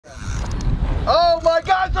Oh my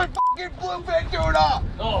God, it's a fucking bluefin tuna!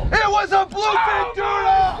 Oh. It was a bluefin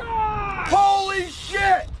tuna! God. Holy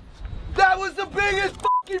shit! That was the biggest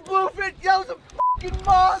fucking bluefin. That was a fucking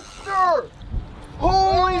monster!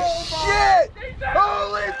 Holy shit!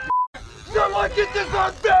 Holy shit! Someone get this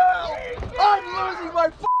on film! I'm losing my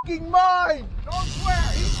fucking mind! Don't swear,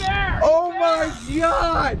 he's there! Oh my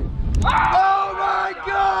God! Oh my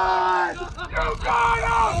God! You got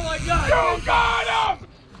him! Oh my God! You got him!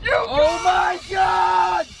 You got Oh my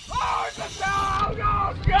God! Oh, it's a oh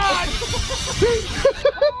God!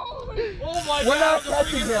 Oh my We're God! not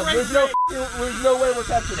catching him. There's no way we're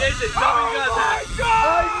catching him. Jason, tell me you got that.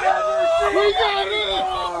 I've never seen that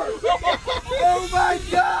before. Oh my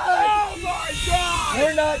God! Oh my God!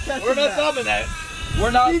 We're not catching We're not that. stopping that.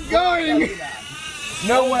 We're not. Keep going.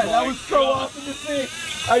 No way. my That was so God. awesome to see.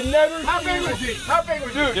 I've never How seen big it. was he? How big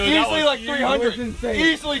was he? Dude, Dude, easily like That 300. was insane.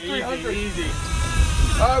 Easily 300. Easy.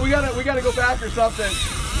 We gotta go back or something.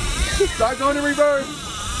 Start going in reverse.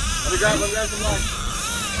 Let me grab some lunch.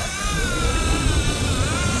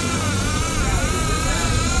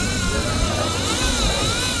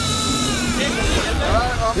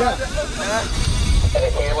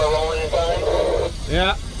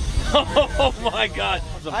 Yeah. Oh my God!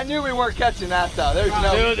 I knew we weren't catching that though.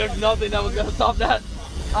 Dude, there's nothing that was gonna stop that.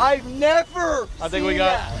 I've never. I think we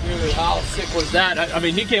got. that. Dude, how sick was that? I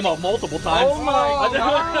mean, he came up multiple times. Oh my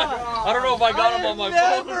God! I don't know if I got him on my phone.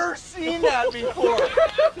 I've never seen that before.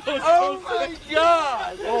 Oh my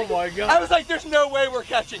God! Oh my God! I was like, "There's no way we're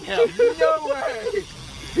catching him. No way."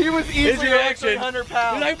 He was easily reaction. 300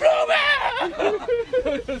 pounds. He's like, "Bro,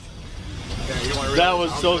 man!" That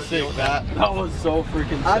was so sick. That was so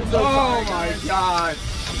freaking sick. I'm so sorry, my guys. God.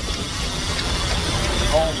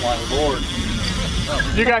 Oh my Lord.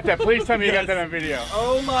 You got that. Please tell me you got that on video.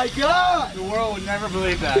 Oh my God! The world would never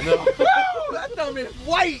believe that. No. Woo! That thumb is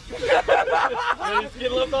white.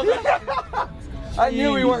 I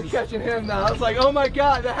knew we weren't catching him now. I was like, oh my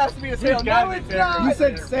God, that has to be a sail. No, it's not. You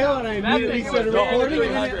said sail and I immediately That said thing was recording.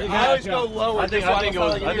 300. I always go lower. I think it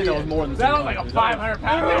was more than That was like a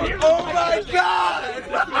 500-pound video. Oh my God!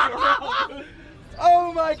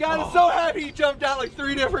 Oh my God, I'm so happy he jumped out like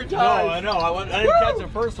 3 different No, I times. know. I didn't catch the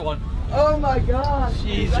first one. Oh my God.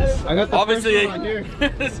 Jesus. I got the Obviously, first one on here.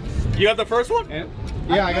 You got the first one?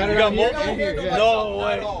 Yeah, I got it You got on here. multiple? Here, yeah. No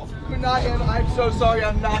way. Could not handle. I'm so sorry.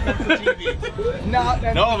 I'm not meant for TV. Not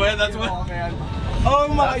meant No, for man, TV that's at what- all, man. Oh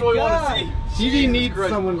my That's what we want God. to see. TV needs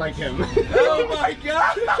someone like him. Oh my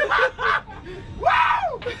God!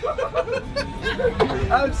 Wow!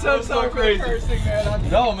 I'm so sorry for crazy. cursing, man.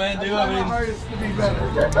 No, man, dude. I'm I trying my mean, hardest to be better.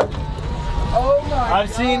 Oh my God!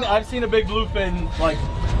 I've seen a big bluefin like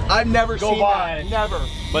I've never go seen by. that. Never.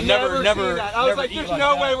 But never seen that. I was like, eat there's like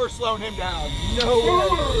no that. way we're slowing him down. No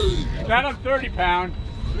way. Got him 30-pound.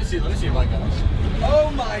 Let me see if I got it.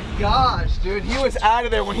 Oh my gosh, dude. He was out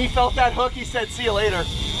of there. When he felt that hook, he said, see you later.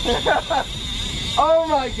 Oh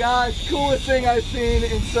my gosh, coolest thing I've seen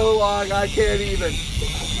in so long. I can't even.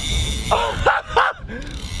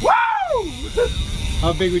 Woo!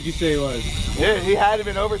 How big would you say it was? Yeah, he had to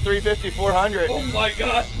been over 350, 400. Oh my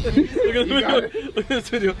God! Look at this video. Look at this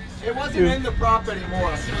video. It wasn't in the prop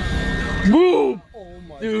anymore. Boom! Oh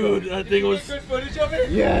my Dude, that thing was Good footage of it?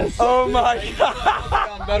 Yes. Oh my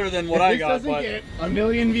God. better than what I If this got. doesn't But get a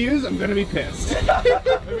million views, I'm gonna be pissed.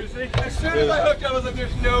 As soon as I hooked up, I was like,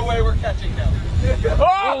 there's no way we're catching him.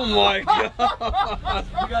 oh my God!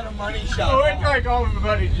 We got a money Oh, shot. it's like all of my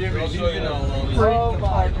buddy Jimmy. Oh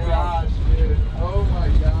my gosh, dude. Oh my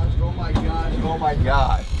gosh, oh my gosh, oh my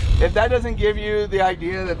gosh. If that doesn't give you the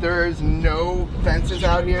idea that there is no fences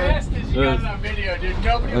out here. Best is you got it on video, dude.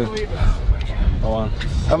 Nobody will believe us. Hold on.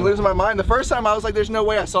 I'm losing my mind. The first time I was like, there's no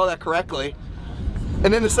way I saw that correctly.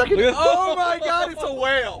 And then the second, oh my God, it's a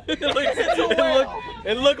whale. It's a whale.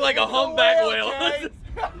 It looked like a humpback whale. Jay.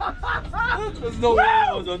 There's no way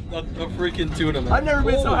it was a freaking tuna, man. I've never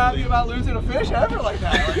been so Holy. happy about losing a fish ever like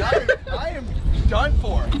that. Like, I am done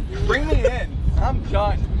for. Bring me in. I'm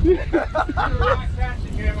done. You're not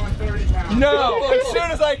catching him on 30 pounds. No, as soon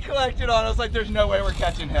as I collected on, I was like, there's no way we're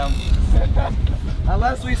catching him.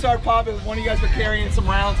 Unless we start popping, one of you guys are carrying some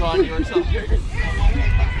rounds on you or something.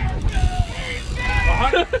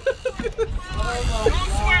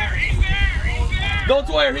 Don't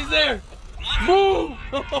swear, he's there. Boom!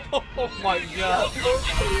 Oh my God.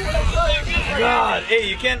 God, hey,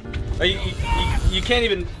 you can't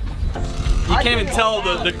even tell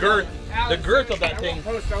the girth of that thing.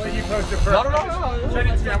 I'll let you post it first. No. Send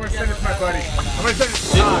it to me. I'm gonna send it to my buddy. I'm gonna send it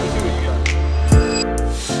to Todd.